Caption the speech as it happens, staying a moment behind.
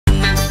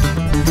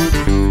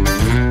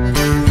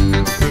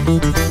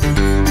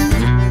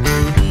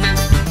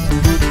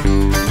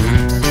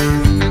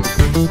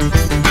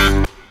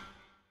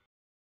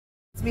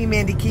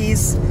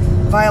guys.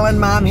 Violin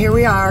Mom, here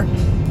we are.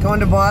 Going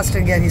to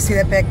Boston again. You see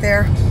that back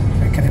there?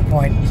 Where can I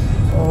point?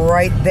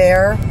 Right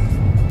there.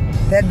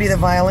 That'd be the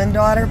Violin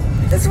Daughter.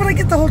 This is when I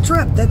get the whole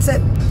trip. That's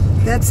it.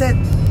 That's it.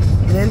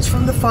 An inch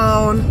from the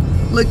phone.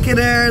 Look at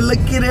her. Look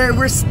at her.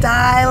 We're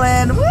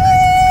styling. Woo!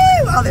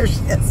 Oh, there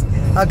she is.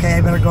 Okay,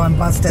 I better go and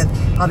bust it.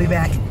 I'll be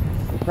back.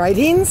 Right,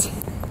 Heens?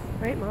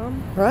 Right,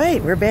 Mom?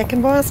 Right, we're back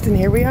in Boston.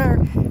 Here we are.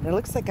 And it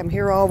looks like I'm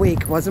here all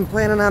week. Wasn't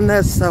planning on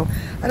this, so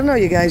I don't know,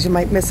 you guys. You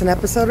might miss an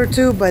episode or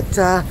two, but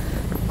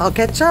I'll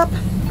catch up.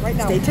 Right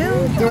now. Stay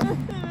tuned.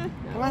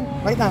 Come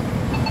on, right now.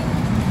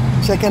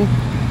 Chicken.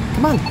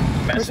 Come on.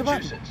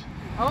 Massachusetts.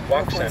 Oh,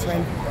 Walk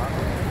center.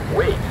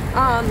 Wait.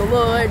 On the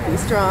Lord, be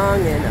strong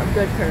and of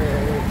good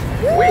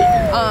courage.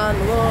 Wait. On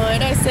the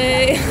Lord, I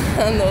say,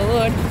 on the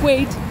Lord,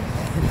 wait.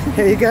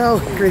 There you go.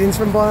 Greetings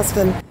from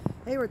Boston.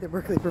 Hey, we're at the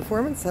Berkeley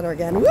Performance Center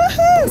again.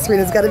 Woohoo!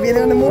 Serena's got to be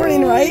there in the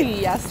morning, right?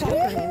 Yes,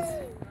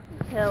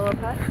 hello,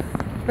 Pat.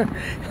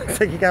 Looks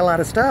like you got a lot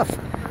of stuff.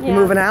 Yeah. You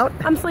moving out?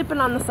 I'm sleeping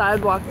on the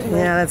sidewalk tonight.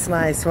 Yeah, that's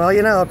nice. Well,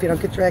 you know, if you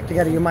don't get your act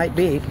together, you might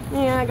be.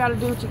 Yeah, I gotta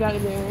do what you gotta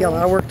do. You got a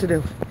lot of work to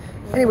do.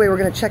 Anyway, we're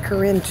going to check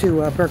her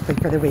into Berkeley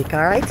for the week,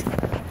 all right?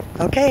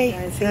 Okay,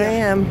 here I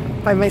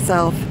am by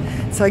myself.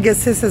 So I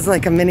guess this is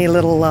like a mini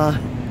little, I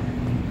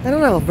don't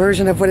know,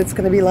 version of what it's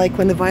going to be like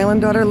when the Violin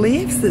Daughter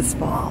leaves this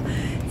fall.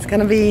 It's going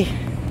to be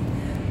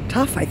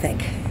tough, I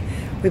think.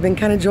 We've been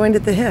kind of joined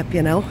at the hip,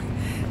 you know.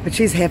 But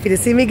she's happy to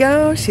see me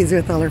go. She's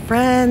with all her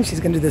friends. She's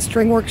going to do the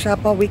string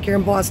workshop all week here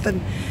in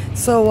Boston.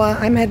 So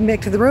I'm heading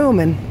back to the room,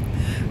 and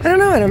I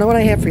don't know what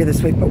I have for you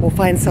this week, but we'll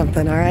find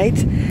something, all right?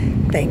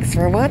 Thanks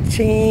for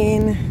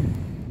watching.